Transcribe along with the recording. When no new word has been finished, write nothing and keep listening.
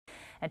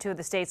And two of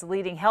the state's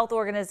leading health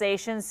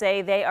organizations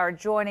say they are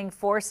joining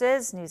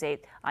forces. News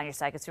 8 on your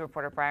side consumer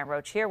reporter Brian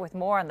Roach here with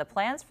more on the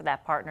plans for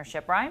that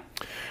partnership. Brian?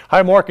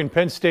 Highmark and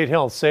Penn State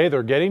Health say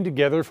they're getting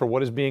together for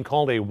what is being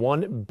called a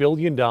 $1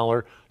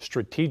 billion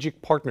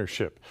strategic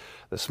partnership.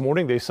 This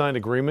morning, they signed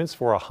agreements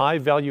for a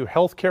high-value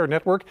health care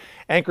network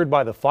anchored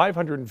by the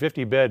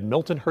 550-bed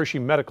Milton Hershey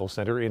Medical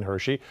Center in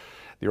Hershey.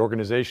 The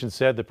organization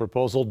said the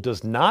proposal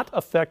does not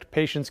affect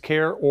patients'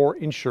 care or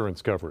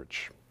insurance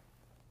coverage.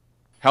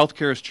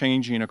 Healthcare is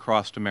changing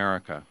across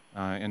America,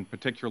 and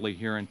particularly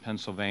here in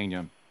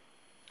Pennsylvania.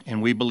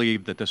 And we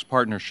believe that this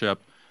partnership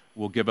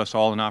will give us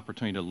all an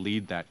opportunity to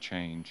lead that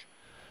change.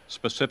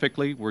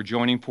 Specifically, we're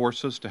joining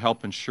forces to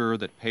help ensure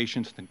that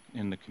patients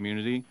in the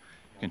community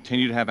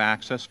continue to have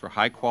access for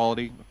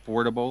high-quality,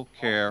 affordable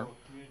care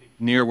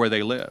near where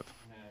they live.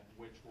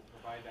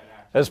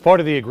 As part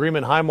of the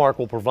agreement, Highmark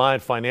will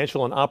provide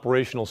financial and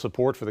operational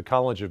support for the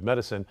College of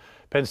Medicine.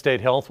 Penn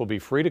State Health will be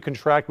free to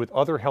contract with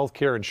other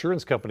healthcare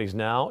insurance companies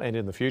now and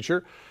in the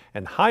future,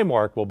 and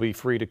Highmark will be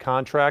free to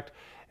contract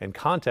and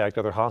contact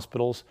other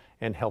hospitals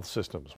and health systems.